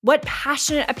What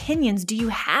passionate opinions do you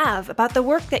have about the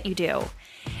work that you do?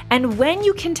 And when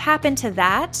you can tap into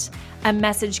that, a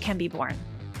message can be born.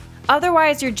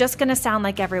 Otherwise, you're just going to sound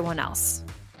like everyone else.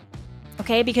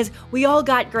 Okay? Because we all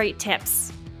got great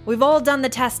tips. We've all done the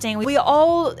testing. We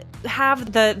all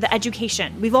have the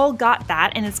education. We've all got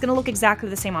that, and it's going to look exactly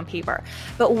the same on paper.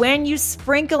 But when you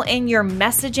sprinkle in your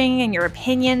messaging and your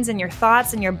opinions and your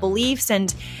thoughts and your beliefs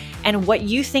and what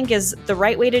you think is the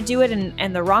right way to do it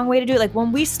and the wrong way to do it, like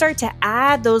when we start to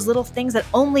add those little things that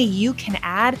only you can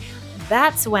add,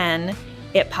 that's when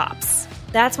it pops.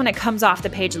 That's when it comes off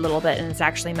the page a little bit and it's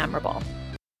actually memorable.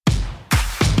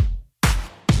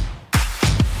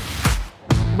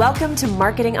 Welcome to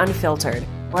Marketing Unfiltered,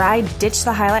 where I ditch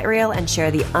the highlight reel and share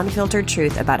the unfiltered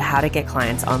truth about how to get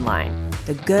clients online.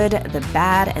 The good, the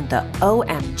bad, and the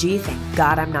OMG, thank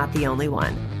God I'm not the only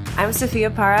one. I'm Sophia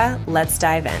Para. Let's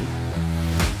dive in.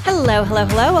 Hello.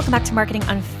 Welcome back to Marketing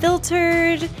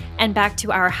Unfiltered and back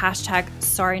to our hashtag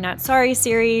Sorry Not Sorry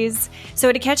series.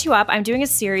 So to catch you up, I'm doing a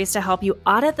series to help you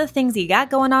audit the things you got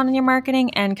going on in your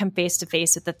marketing and come face to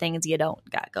face with the things you don't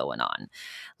got going on.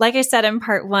 Like I said in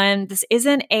part one, this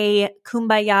isn't a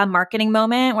kumbaya marketing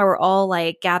moment where we're all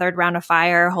like gathered around a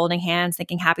fire, holding hands,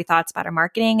 thinking happy thoughts about our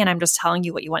marketing, and I'm just telling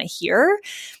you what you want to hear.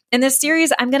 In this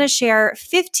series, I'm going to share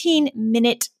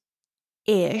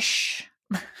 15-minute-ish.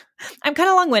 I'm kind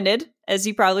of long-winded, as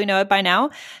you probably know it by now.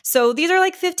 So these are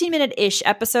like 15-minute-ish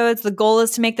episodes. The goal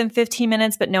is to make them 15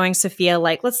 minutes, but knowing Sophia,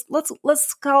 like let's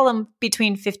call them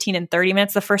between 15 and 30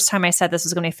 minutes. The first time I said this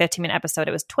was going to be a 15-minute episode,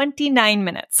 it was 29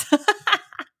 minutes.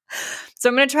 So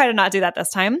I'm going to try to not do that this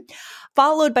time,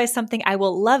 followed by something I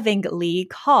will lovingly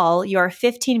call your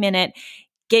 15-minute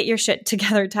get your shit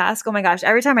together task. Oh my gosh,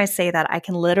 every time I say that, I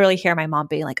can literally hear my mom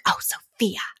being like, "Oh,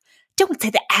 Sophia, don't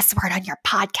say the S word on your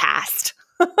podcast."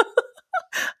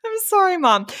 I'm sorry,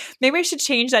 Mom. Maybe I should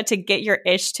change that to get your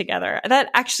ish together.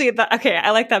 Okay,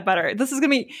 I like that better. This is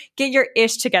going to be get your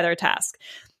ish together task.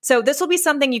 So this will be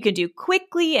something you can do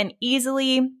quickly and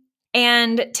easily.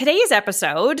 And today's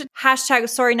episode, hashtag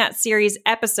Sorry Not Series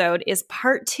episode, is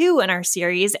part 2 in our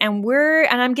series. And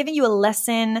I'm giving you a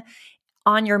lesson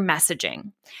on your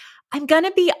messaging. I'm going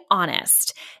to be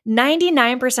honest.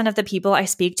 99% of the people I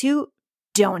speak to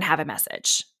don't have a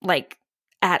message, like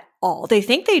at all. They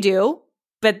think they do,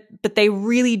 but they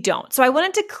really don't. So I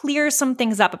wanted to clear some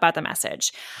things up about the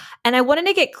message. And I wanted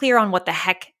to get clear on what the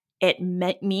heck it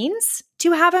means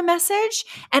to have a message,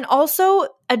 and also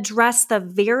address the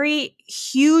very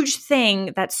huge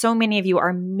thing that so many of you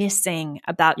are missing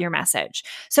about your message.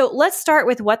 So let's start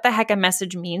with what the heck a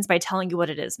message means by telling you what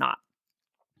it is not.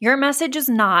 Your message is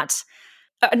not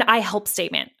an I help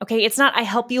statement, okay? It's not I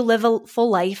help you live a full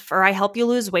life, or I help you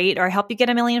lose weight, or I help you get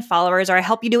 1 million followers, or I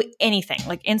help you do anything,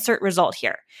 like insert result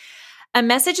here. A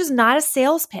message is not a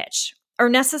sales pitch or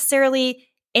necessarily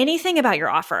anything about your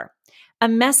offer. A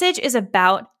message is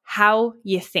about how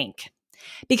you think.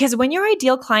 Because when your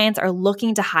ideal clients are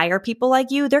looking to hire people like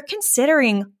you, they're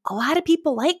considering a lot of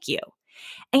people like you.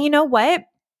 And you know what?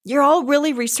 You're all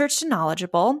really researched and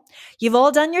knowledgeable. You've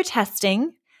all done your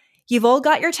testing. You've all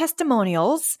got your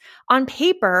testimonials. On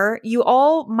paper, you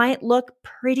all might look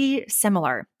pretty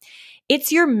similar.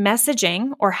 It's your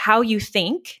messaging or how you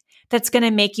think that's going to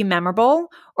make you memorable,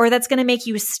 or that's going to make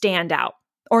you stand out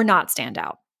or not stand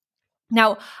out.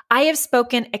 Now, I have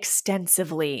spoken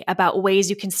extensively about ways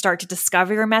you can start to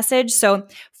discover your message. So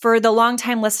for the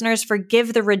longtime listeners,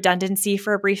 forgive the redundancy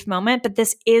for a brief moment, but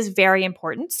this is very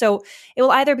important. So it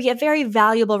will either be a very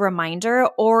valuable reminder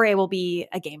or it will be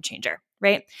a game changer,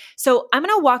 right? So I'm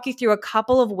going to walk you through a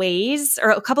couple of ways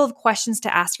or a couple of questions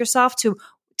to ask yourself to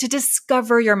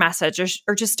discover your message,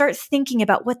 or to start thinking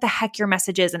about what the heck your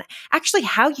message is and actually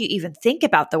how you even think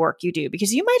about the work you do,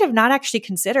 because you might have not actually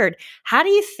considered, how do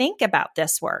you think about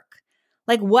this work?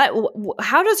 Like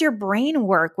how does your brain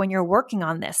work when you're working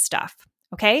on this stuff?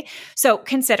 Okay. So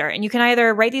consider, and you can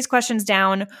either write these questions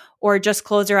down or just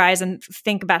close your eyes and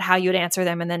think about how you would answer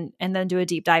them, and then do a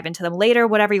deep dive into them later,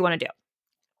 whatever you want to do.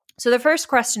 So the first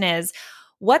question is,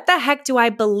 what the heck do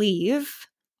I believe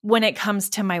when it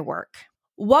comes to my work?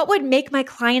 What would make my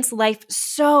client's life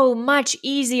so much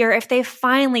easier if they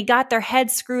finally got their head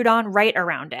screwed on right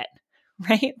around it,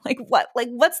 right?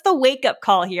 What's the wake up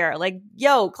call here? Like,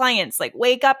 yo, clients, like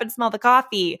wake up and smell the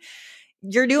coffee.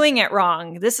 You're doing it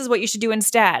wrong. This is what you should do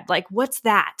instead. Like, what's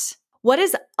that? What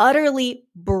is utterly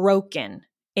broken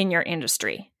in your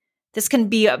industry? This can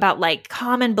be about like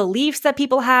common beliefs that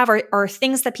people have, or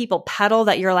things that people peddle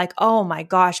that you're like, oh my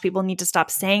gosh, people need to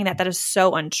stop saying that. That is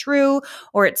so untrue,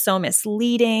 or it's so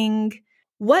misleading.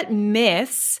 What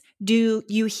myths do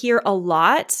you hear a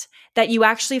lot that you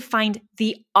actually find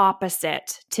the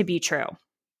opposite to be true?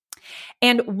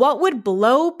 And what would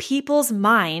blow people's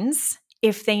minds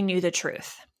if they knew the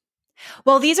truth?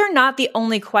 Well, these are not the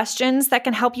only questions that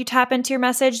can help you tap into your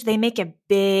message. They make a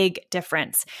big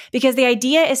difference because the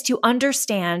idea is to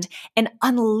understand and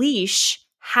unleash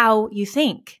how you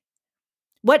think.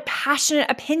 What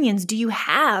passionate opinions do you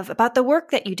have about the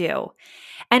work that you do?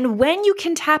 And when you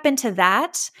can tap into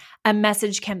that, a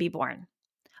message can be born.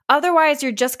 Otherwise,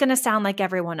 you're just going to sound like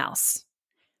everyone else.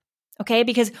 Okay?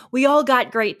 Because we all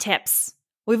got great tips.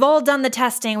 We've all done the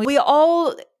testing. We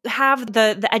all have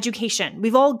the education.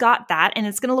 We've all got that, and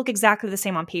it's going to look exactly the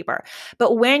same on paper.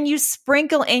 But when you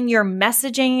sprinkle in your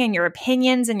messaging and your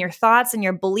opinions and your thoughts and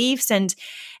your beliefs and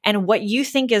what you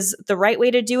think is the right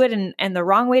way to do it and the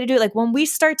wrong way to do it, like when we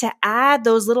start to add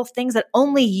those little things that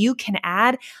only you can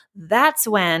add, that's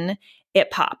when it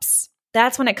pops.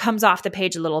 That's when it comes off the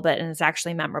page a little bit and it's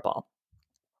actually memorable.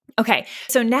 Okay,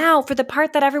 so now for the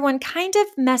part that everyone kind of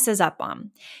messes up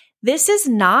on. This is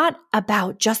not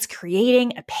about just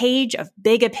creating a page of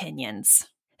big opinions.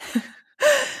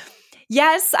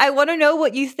 Yes, I want to know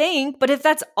what you think, but if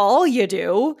that's all you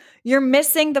do, you're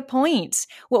missing the point.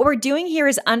 What we're doing here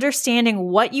is understanding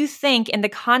what you think in the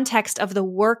context of the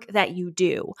work that you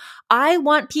do. I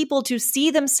want people to see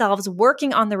themselves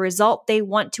working on the result they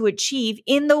want to achieve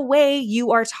in the way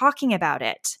you are talking about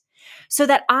it, so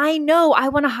that I know I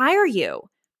want to hire you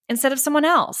instead of someone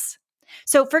else.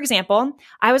 So, for example,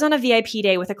 I was on a VIP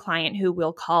day with a client who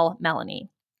we'll call Melanie.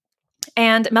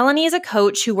 And Melanie is a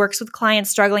coach who works with clients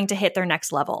struggling to hit their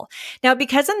next level. Now,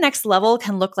 because the next level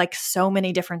can look like so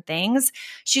many different things,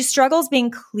 she struggles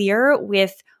being clear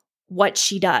with what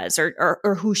she does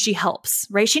or who she helps,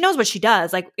 right? She knows what she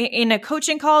does. Like in a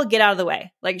coaching call, get out of the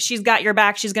way. Like she's got your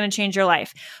back. She's going to change your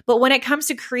life. But when it comes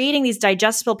to creating these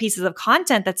digestible pieces of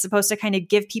content that's supposed to kind of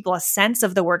give people a sense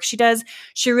of the work she does,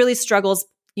 she really struggles,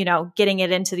 getting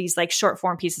it into these like short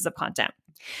form pieces of content.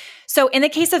 So in the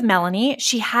case of Melanie,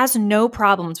 she has no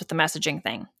problems with the messaging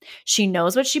thing. She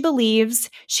knows what she believes.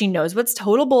 She knows what's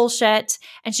total bullshit,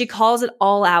 and she calls it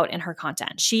all out in her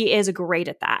content. She is great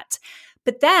at that.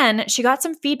 But then she got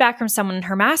some feedback from someone in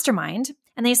her mastermind,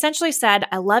 and they essentially said,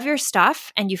 I love your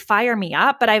stuff and you fire me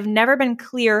up, but I've never been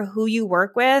clear who you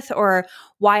work with or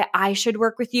why I should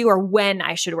work with you or when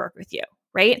I should work with you.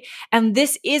 Right? And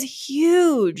this is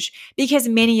huge because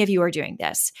many of you are doing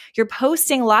this. You're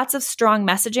posting lots of strong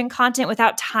messaging content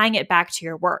without tying it back to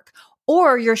your work,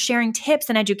 or you're sharing tips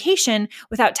and education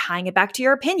without tying it back to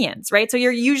your opinions, right? So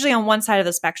you're usually on one side of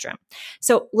the spectrum.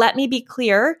 So let me be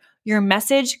clear, your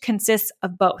message consists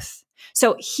of both.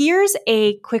 So here's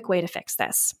a quick way to fix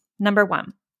this. Number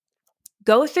one,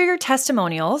 go through your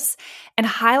testimonials and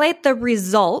highlight the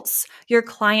results your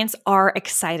clients are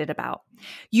excited about.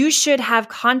 You should have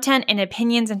content and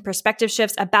opinions and perspective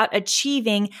shifts about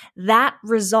achieving that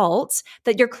result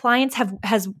that your clients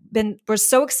were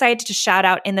so excited to shout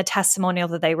out in the testimonial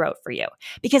that they wrote for you.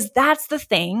 Because that's the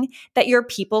thing that your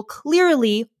people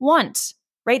clearly want,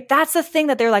 right? That's the thing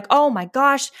that they're like, oh my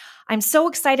gosh, I'm so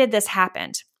excited this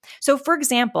happened. So for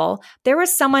example, there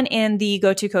was someone in the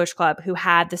Go-To Coach Club who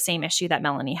had the same issue that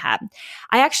Melanie had.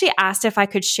 I actually asked if I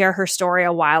could share her story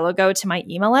a while ago to my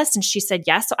email list, and she said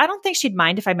yes. So I don't think she'd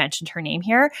mind if I mentioned her name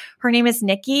here. Her name is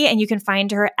Nikki, and you can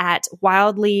find her at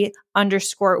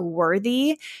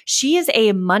wildly_worthy. She is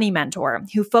a money mentor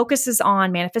who focuses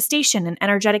on manifestation and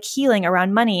energetic healing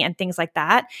around money and things like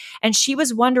that. And she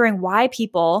was wondering why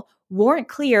people weren't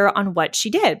clear on what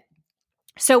she did.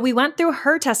 So we went through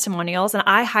her testimonials and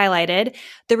I highlighted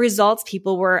the results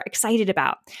people were excited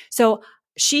about. So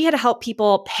she had helped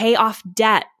people pay off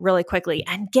debt really quickly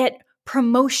and get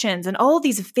promotions and all of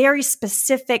these very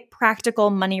specific, practical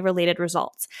money-related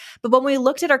results. But when we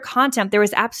looked at her content, there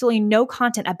was absolutely no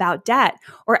content about debt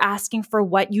or asking for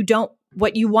what you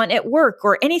want at work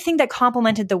or anything that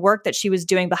complemented the work that she was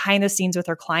doing behind the scenes with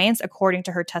her clients, according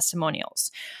to her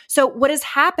testimonials. So what is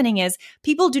happening is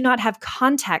people do not have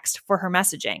context for her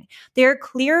messaging. They're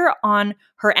clear on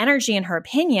her energy and her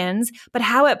opinions, but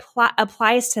how it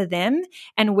applies to them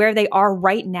and where they are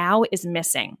right now is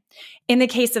missing. In the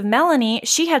case of Melanie,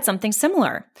 she had something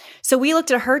similar. So we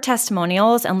looked at her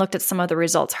testimonials and looked at some of the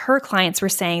results her clients were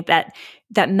saying that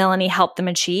Melanie helped them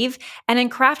achieve. And in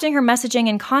crafting her messaging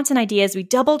and content ideas, we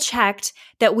double checked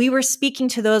that we were speaking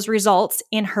to those results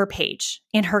in her page,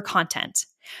 in her content.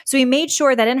 So we made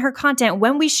sure that in her content,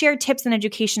 when we shared tips and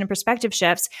education and perspective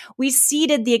shifts, we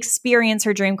seeded the experience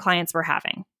her dream clients were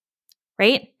having,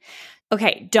 right?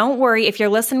 Okay, don't worry if you're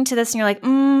listening to this and you're like,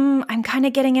 I'm kind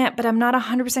of getting it, but I'm not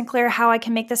 100% clear how I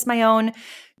can make this my own.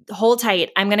 Hold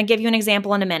tight. I'm going to give you an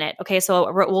example in a minute. Okay, so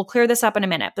we'll clear this up in a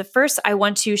minute. But first, I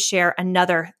want to share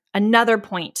another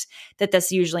point that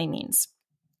this usually means.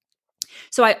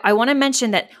 So I want to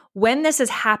mention that when this is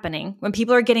happening, when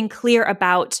people are getting clear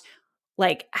about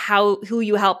like who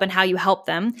you help and how you help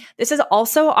them, this is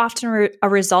also often a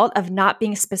result of not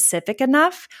being specific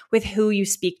enough with who you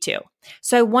speak to.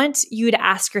 So I want you to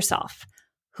ask yourself,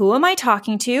 who am I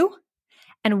talking to?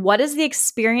 And what is the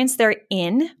experience they're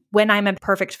in when I'm a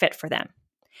perfect fit for them?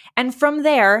 And from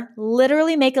there,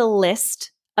 literally make a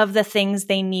list of the things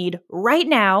they need right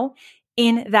now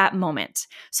in that moment.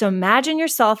 So imagine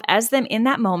yourself as them in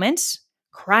that moment,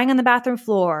 crying on the bathroom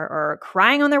floor or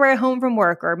crying on their way home from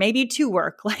work or maybe to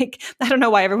work. Like, I don't know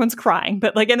why everyone's crying,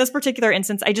 but like in this particular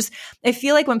instance, I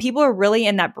feel like when people are really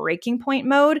in that breaking point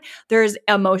mode, there's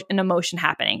an emotion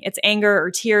happening. It's anger or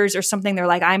tears or something. They're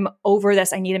like, I'm over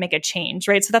this. I need to make a change,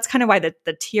 right? So that's kind of why the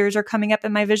tears are coming up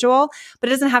in my visual, but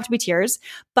it doesn't have to be tears.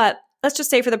 But let's just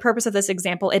say for the purpose of this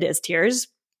example, it is tears.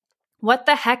 What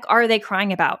the heck are they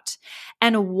crying about?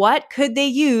 And what could they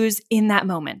use in that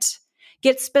moment?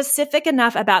 Get specific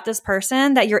enough about this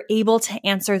person that you're able to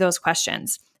answer those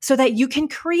questions so that you can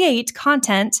create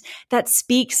content that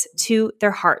speaks to their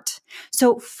heart.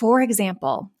 So for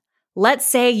example, let's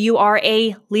say you are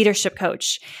a leadership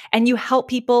coach and you help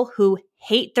people who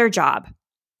hate their job,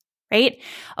 right?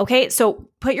 Okay, so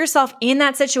put yourself in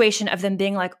that situation of them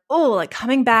being like, oh, like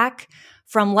coming back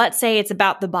from, let's say it's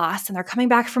about the boss and they're coming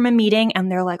back from a meeting and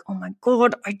they're like, oh my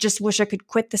God, I just wish I could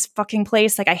quit this fucking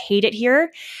place. Like I hate it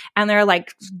here. And they're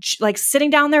like sitting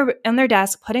down there on their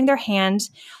desk, putting their hand,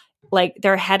 like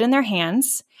their head in their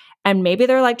hands. And maybe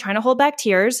they're like trying to hold back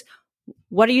tears.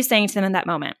 What are you saying to them in that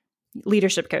moment?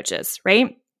 Leadership coaches,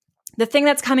 right? The thing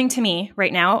that's coming to me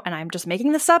right now, and I'm just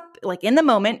making this up like in the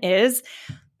moment, is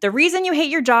the reason you hate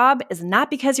your job is not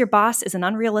because your boss is an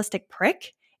unrealistic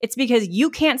prick. It's because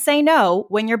you can't say no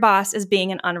when your boss is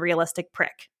being an unrealistic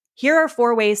prick. Here are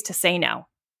 4 ways to say no,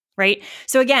 right?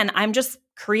 So again, I'm just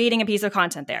creating a piece of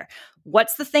content there.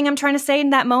 What's the thing I'm trying to say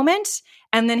in that moment?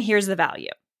 And then here's the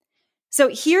value. So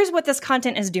here's what this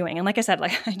content is doing. And like I said,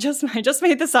 like I just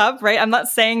made this up, right? I'm not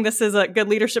saying this is a good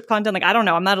leadership content. Like, I don't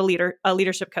know. I'm not a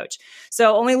leadership coach.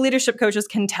 So only leadership coaches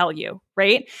can tell you,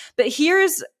 right? But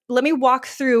let me walk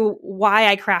through why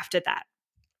I crafted that.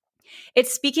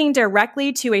 It's speaking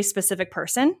directly to a specific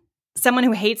person, someone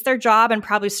who hates their job and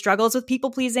probably struggles with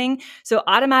people pleasing. So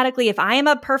automatically, if I am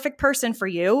a perfect person for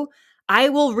you, I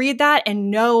will read that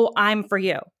and know I'm for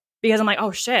you because I'm like,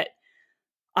 oh shit,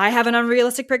 I have an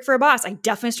unrealistic prick for a boss. I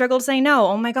definitely struggle to say no.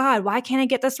 Oh my God, why can't I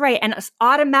get this right? And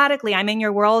automatically I'm in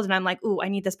your world and I'm like, ooh, I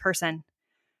need this person,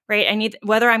 right?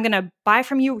 Whether I'm going to buy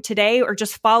from you today or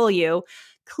just follow you,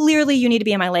 clearly you need to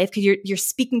be in my life because you're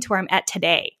speaking to where I'm at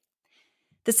today.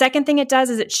 The second thing it does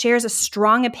is it shares a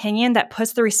strong opinion that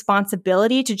puts the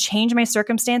responsibility to change my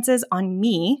circumstances on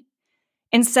me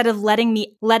instead of letting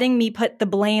me put the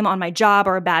blame on my job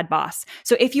or a bad boss.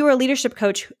 So if you are a leadership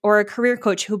coach or a career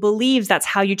coach who believes that's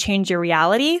how you change your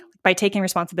reality by taking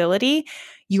responsibility,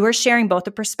 you are sharing both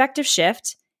a perspective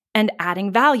shift and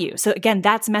adding value. So again,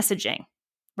 that's messaging,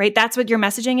 right? That's what your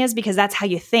messaging is because that's how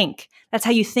you think. That's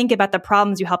how you think about the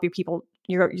problems you help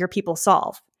your people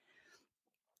solve.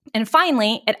 And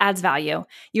finally, it adds value.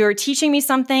 You are teaching me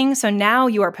something, so now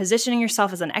you are positioning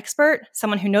yourself as an expert,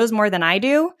 someone who knows more than I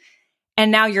do.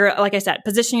 And now you're, like I said,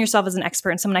 positioning yourself as an expert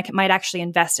and someone I might actually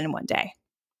invest in one day.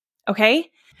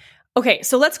 Okay? Okay,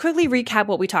 so let's quickly recap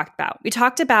what we talked about. We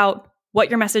talked about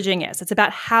what your messaging is. It's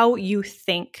about how you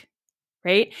think,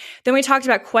 right? Then we talked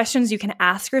about questions you can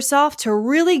ask yourself to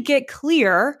really get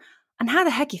clear on how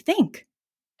the heck you think.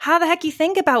 How the heck you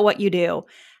think about what you do.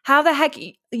 How the heck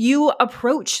you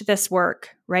approach this work,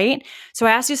 right? So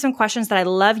I asked you some questions that I'd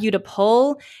love you to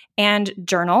pull and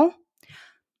journal.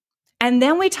 And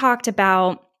then we talked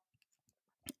about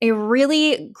a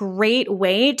really great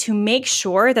way to make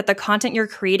sure that the content you're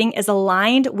creating is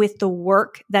aligned with the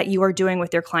work that you are doing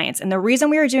with your clients. And the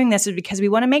reason we are doing this is because we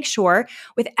want to make sure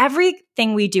with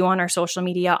everything we do on our social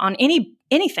media, on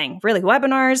anything, really,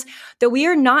 webinars, that we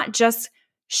are not just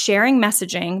sharing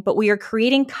messaging, but we are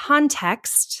creating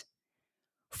context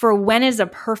for when is a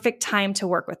perfect time to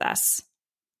work with us,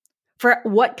 for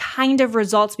what kind of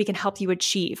results we can help you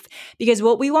achieve. Because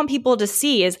what we want people to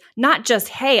see is not just,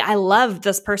 hey, I love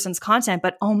this person's content,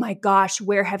 but oh my gosh,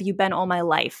 where have you been all my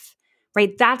life,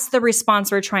 right? That's the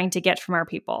response we're trying to get from our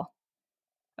people.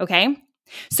 Okay?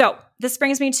 So this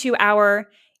brings me to our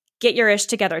get your ish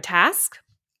together task.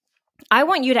 I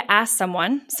want you to ask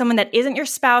someone that isn't your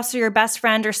spouse or your best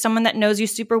friend or someone that knows you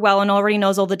super well and already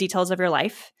knows all the details of your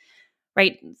life,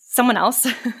 right? Someone else.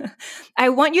 I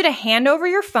want you to hand over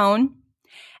your phone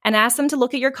and ask them to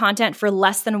look at your content for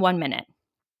less than 1 minute.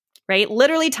 right?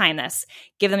 Literally time this.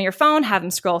 Give them your phone, have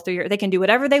them scroll through they can do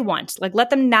whatever they want. Like let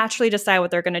them naturally decide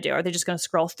what they're going to do. Are they just going to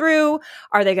scroll through?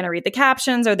 Are they going to read the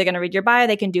captions? Are they going to read your bio?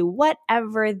 They can do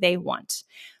whatever they want.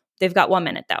 They've got 1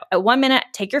 minute though. At 1 minute,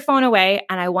 take your phone away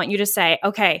and I want you to say,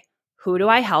 okay, who do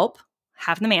I help?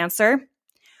 Have them answer.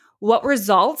 What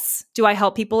results do I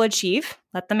help people achieve?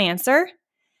 Let them answer.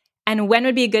 And when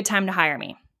would be a good time to hire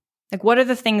me? Like what are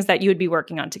the things that you would be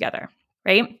working on together,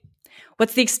 right?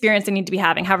 What's the experience they need to be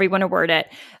having, however you want to word it,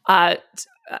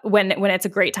 when it's a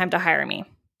great time to hire me?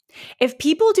 If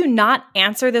people do not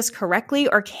answer this correctly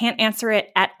or can't answer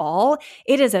it at all,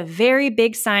 it is a very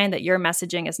big sign that your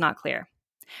messaging is not clear.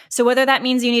 So whether that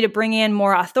means you need to bring in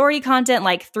more authority content,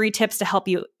 like 3 tips to help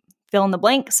you fill in the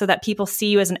blank so that people see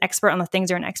you as an expert on the things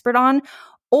you're an expert on,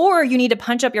 or you need to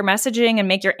punch up your messaging and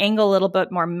make your angle a little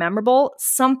bit more memorable,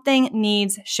 something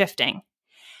needs shifting.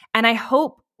 And I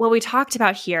hope what we talked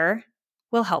about here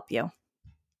will help you.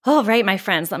 All right, my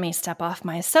friends, let me step off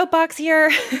my soapbox here.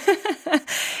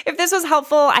 If this was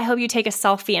helpful, I hope you take a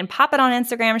selfie and pop it on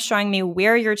Instagram showing me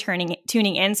where you're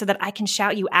tuning in so that I can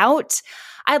shout you out.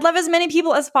 I'd love as many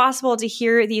people as possible to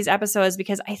hear these episodes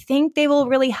because I think they will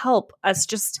really help us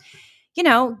just,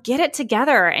 get it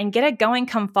together and get it going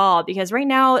come fall, because right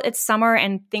now it's summer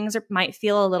and things might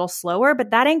feel a little slower,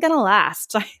 but that ain't going to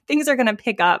last. Things are going to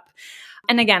pick up.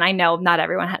 And again, I know not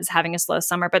everyone is having a slow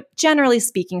summer, but generally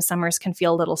speaking, summers can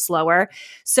feel a little slower.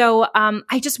 So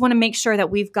I just want to make sure that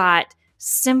we've got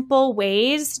simple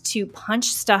ways to punch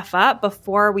stuff up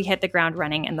before we hit the ground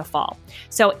running in the fall.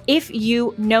 So if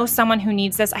you know someone who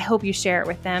needs this, I hope you share it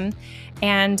with them.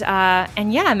 And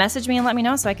yeah, message me and let me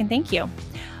know so I can thank you.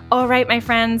 All right, my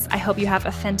friends, I hope you have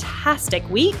a fantastic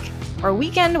week or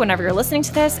weekend whenever you're listening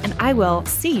to this, and I will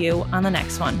see you on the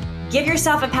next one. Give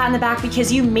yourself a pat on the back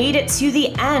because you made it to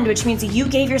the end, which means you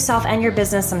gave yourself and your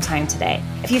business some time today.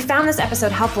 If you found this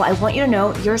episode helpful, I want you to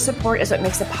know your support is what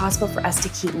makes it possible for us to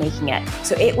keep making it.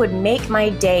 So it would make my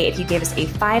day if you gave us a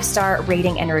 5-star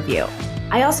rating and review.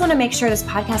 I also want to make sure this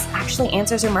podcast actually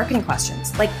answers your marketing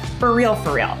questions, like for real,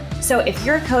 for real. So if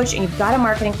you're a coach and you've got a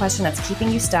marketing question that's keeping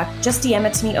you stuck, just DM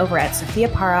it to me over at Sophia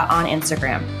Para on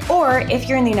Instagram. Or if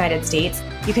you're in the United States,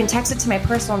 you can text it to my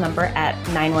personal number at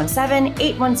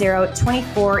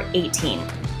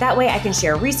 917-810-2418. That way I can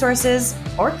share resources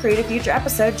or create a future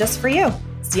episode just for you.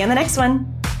 See you on the next one.